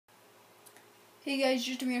Hey guys,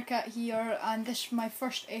 just a Meerkat here, and this is my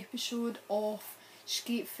first episode of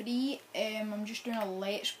Skate Free. I'm just doing a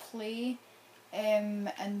let's play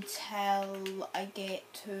until I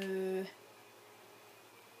get to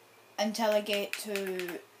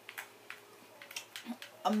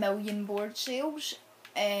a million board sales.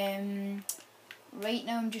 Right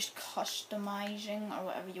now I'm just customizing, or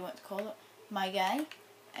whatever you want to call it, my guy,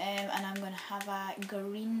 and I'm gonna have a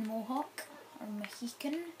green mohawk or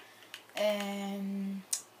Mohican. I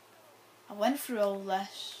went through all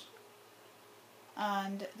this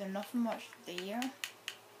and there's nothing much there.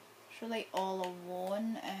 It's really all I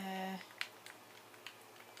want.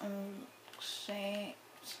 Except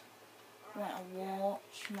when I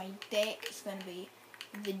watch my deck, it's gonna be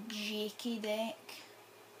the Jakey deck.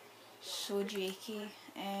 So Jakey.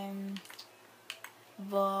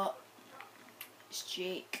 But it's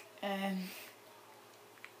Jake.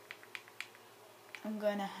 I'm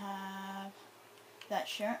gonna have that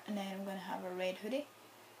shirt, and then I'm gonna have a red hoodie.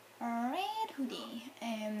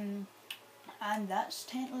 And that's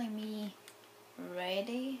technically me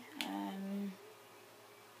ready.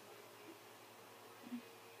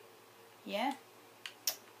 Yeah.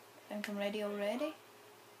 Think I'm ready already.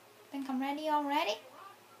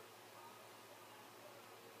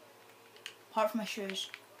 Apart from my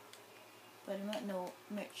shoes. But I'm not no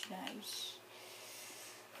merchandise.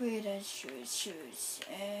 Where is shoes?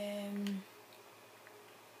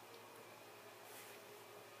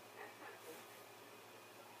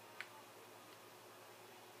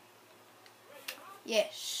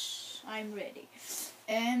 Yes, I'm ready.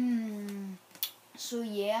 So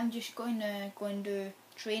yeah, I'm just going to go and do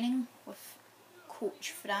training with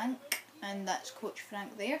Coach Frank, and that's Coach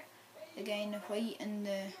Frank there, the guy in the white and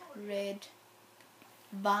the red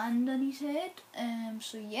band on his head.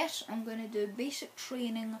 So yes, I'm going to do basic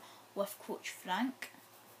training with Coach Frank.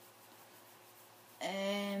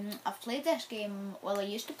 I've played this game, well, I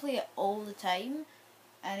used to play it all the time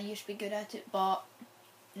and I used to be good at it, but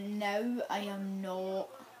now I'm not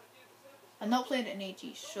playing it in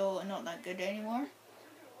ages, so I'm not that good anymore.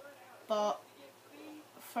 But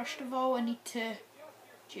first of all, I need to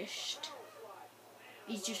he's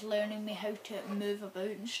just learning me how to move about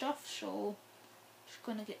and stuff, so just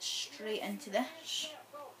gonna get straight into this.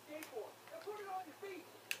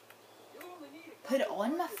 Put it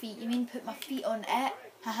on my feet? You mean put my feet on it?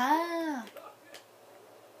 Haha!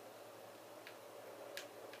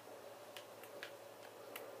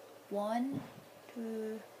 One,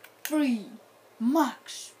 two, three,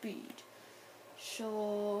 max speed.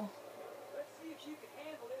 So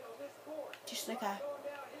just like a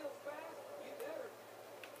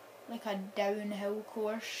downhill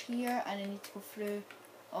course here, and I need to go through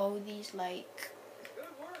all these like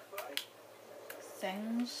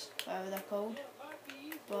things, whatever they're called.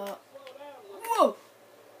 But whoa!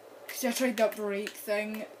 Because I tried that brake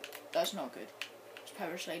thing. That's not good. Just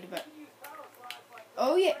power slide a bit.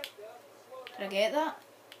 Oh yeah. Did I get that?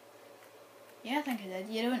 Yeah, I think I did.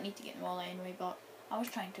 You don't need to get them all anyway, but I was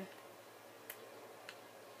trying to.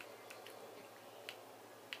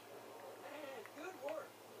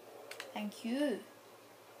 Thank you.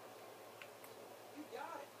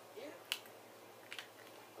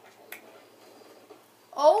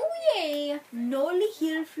 Oh yeah! Nollie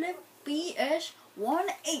heel flip BS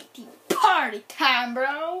 180. Party time,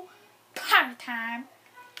 bro! Party time!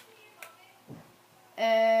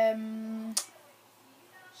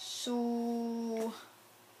 So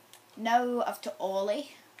now I've to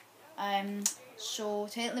ollie. So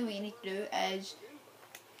technically what you need to do is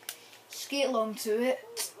skate along to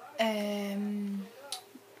it, and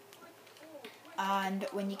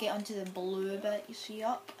when you get onto the blue bit you see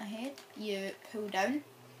up ahead, you pull down.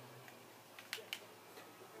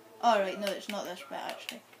 Alright, no, it's not this bit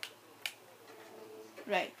actually.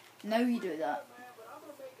 Right, now you do that.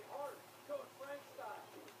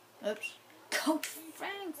 Oops. Coach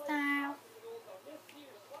Frank style.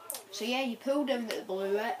 So yeah, you pull down the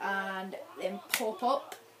blue bit and then pop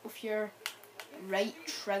up with your right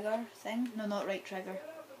trigger thing. No, not right trigger.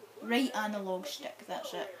 Right analog stick,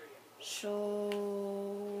 that's it. So,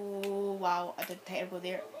 wow, I did terrible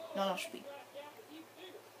there. Not enough speed.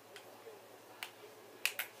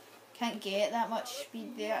 Can't get that much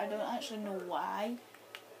speed there. I don't actually know why,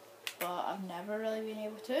 but I've never really been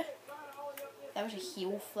able to. That was a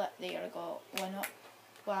heel flip there, I got one up.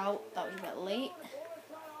 Wow, that was a bit late.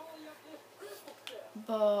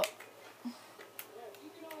 But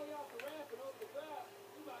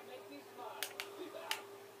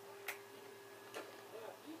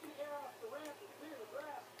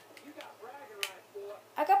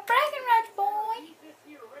I got bragging rights, boy!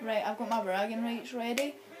 Right, I've got my bragging rights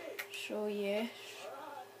ready. So yes.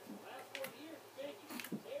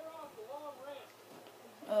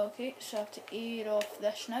 Okay, so I have to air off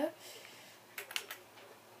this now.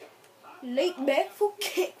 Late back for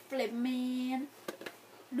kickflip, man.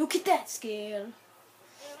 Look at that scale.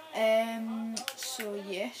 So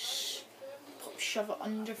yes, pop shove it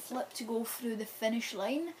under flip to go through the finish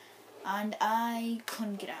line, and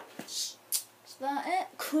congrats. Is that it?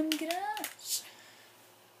 Congrats.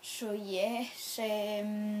 So yes,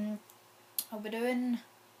 I'll be doing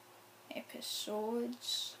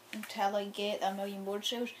episodes until I get 1,000,000 board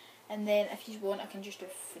sales, and then if you want I can just do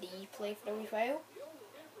free play for a wee while.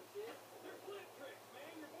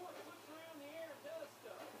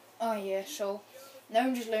 Oh yeah, so now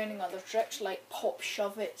I'm just learning other tricks like pop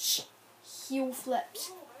shove it's, heel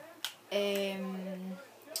flips,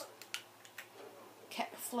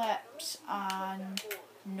 kick flips and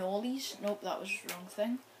nollies. Nope, that was the wrong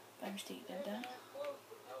thing. By mistake did that.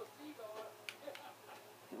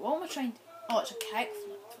 What am I trying to... Oh, it's a kick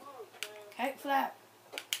flip. Kick flip.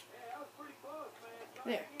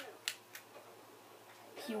 There.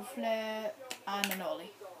 Heel flip and a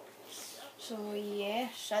nollie. So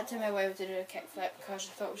yes, that took me a while to do a kickflip because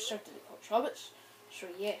I thought it was stuck to the pop hobbits. So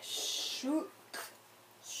yes,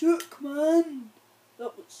 shook man,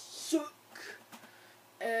 that was shook.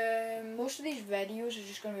 Most of these videos are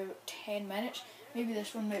just going to be about 10 minutes. Maybe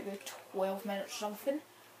this one might be 12 minutes or something,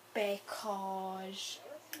 because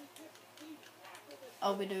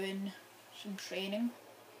I'll be doing some training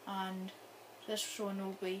and this one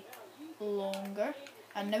will be longer.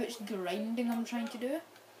 And now it's grinding I'm trying to do.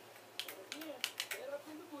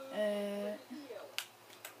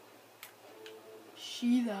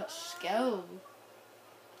 See that skill.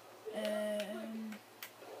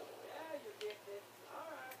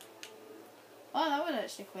 Oh, that was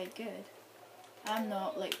actually quite good. I'm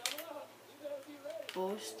not like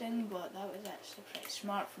boasting, but that was actually pretty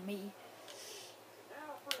smart for me.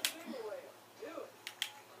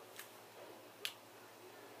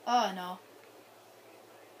 Oh no.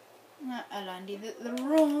 I landed at the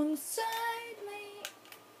wrong side, mate.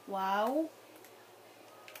 Wow.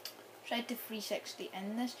 Tried to 360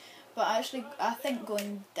 in this, but actually I think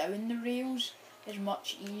going down the rails is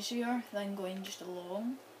much easier than going just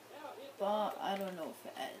along. But I don't know if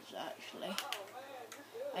it is actually.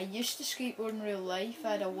 I used to skateboard in real life,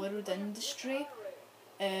 I had a world industry,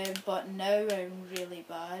 but now I'm really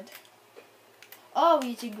bad. Oh, we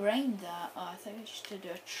need to grind that. Oh, I think I just to do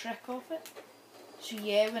a trick of it. So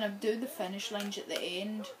yeah, when I do the finish lines at the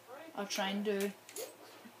end, I'll try and do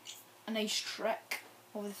a nice trick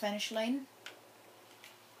over the finish line.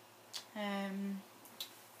 And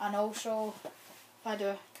also, if I do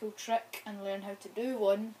a cool trick and learn how to do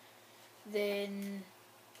one, then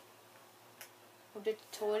I'll do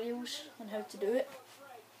tutorials on how to do it.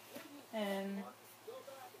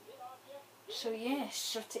 So yes,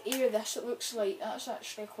 so to air this, it looks like that's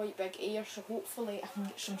actually quite big air, so hopefully I can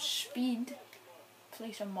get some speed.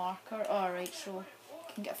 Place a marker. Alright, so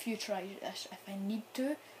I can get a few tries at this if I need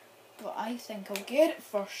to, but I think I'll get it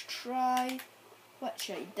first try, which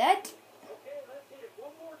I did.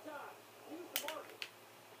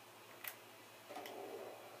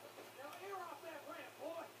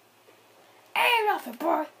 Air off it,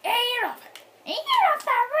 boy! Air off it! Air off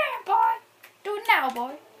that ramp, boy! Do it now,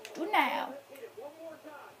 boy! Do it now!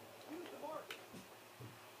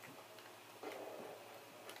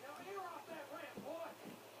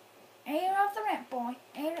 Air off the ramp, boy!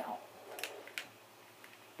 Air it off!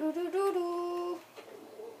 Do do do do!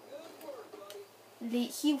 The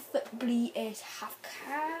heel flip blee is half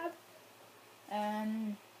cab.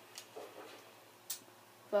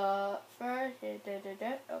 But first,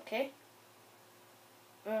 okay.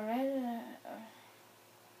 Learned.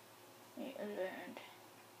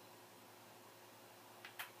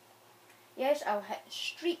 Yes, I'll hit the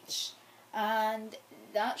streets, and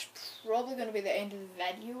that's probably going to be the end of the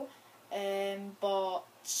video. But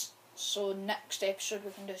so next episode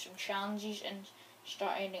we can do some challenges and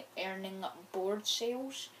start earning up board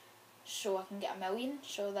sales, so I can get 1,000,000.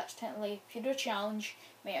 So that's technically, if you do a challenge,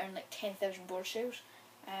 you might earn like 10,000 board sales.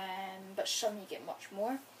 But some you get much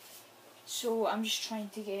more. So I'm just trying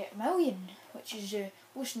to get 1,000,000, which is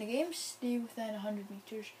most in the game. Stay within 100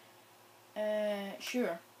 meters.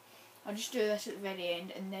 Sure. I'll just do this at the very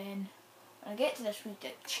end, and then when I get to this wee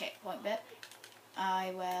checkpoint bit,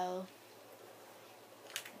 I will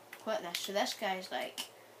quit this. So this guy's like,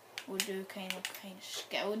 we'll do kind of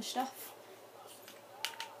skill and stuff,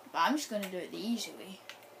 but I'm just going to do it the easy way.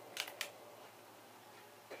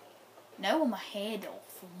 Now I'm ahead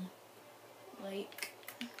of him. Like,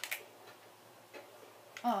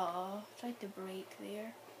 oh, tried to break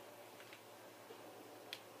there.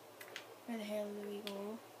 Where the hell do we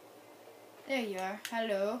go? There you are.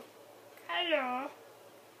 Hello. Hello.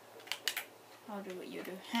 I'll do what you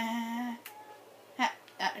do.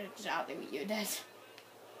 That's exactly what you did.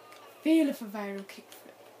 Fail of a viral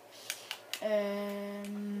kickflip.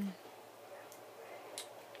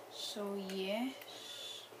 So yes.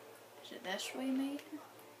 Is it this way maybe?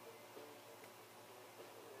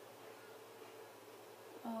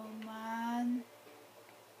 Oh man.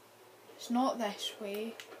 It's not this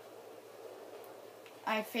way.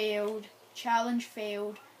 I failed. Challenge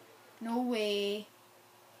failed. No way.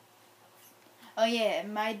 Oh yeah,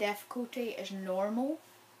 my difficulty is normal.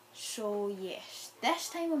 So yes, this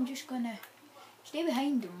time I'm just gonna stay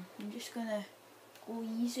behind him. I'm just gonna go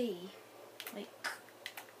easy. Like,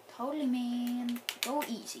 totally man. Go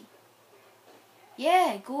easy.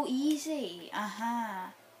 Yeah, go easy.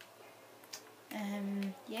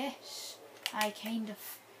 Yes. I kind of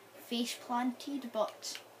face planted,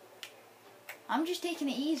 but I'm just taking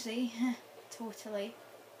it easy. Totally.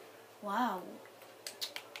 Wow.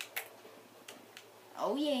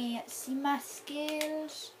 Oh yeah, see my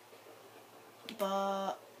skills.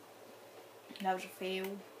 But that was a fail,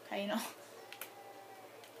 kinda.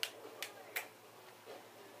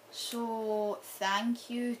 So thank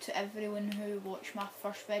you to everyone who watched my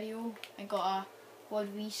first video. I got a quad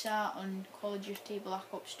VSAT on Call of Duty Black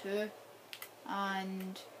Ops 2,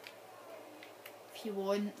 and if you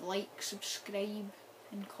want, like, subscribe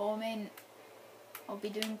and comment. I'll be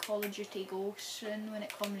doing Call of Duty Ghosts soon when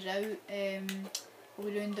it comes out. I'll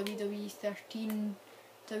be doing WWE 13,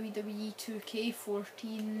 WWE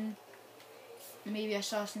 2K14, maybe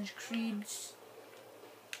Assassin's Creeds,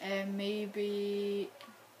 maybe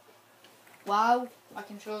WoW. My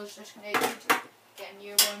controller's disconnected, get a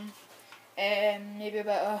new one. Maybe a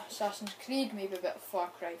bit of Assassin's Creed, maybe a bit of Far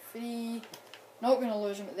Cry 3. Not going to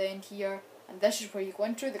lose them at the end here. And this is where you go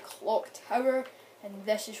into the clock tower, and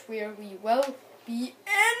this is where we will be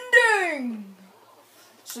ending.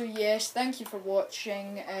 So yes, thank you for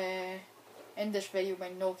watching. End this video by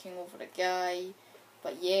knocking over a guy.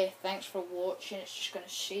 But yeah, thanks for watching. It's just going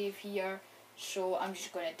to save here. So I'm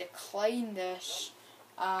just going to decline this.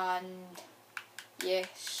 And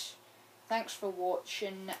yes, thanks for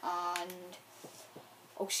watching, and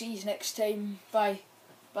I'll see you next time. Bye.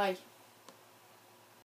 Bye.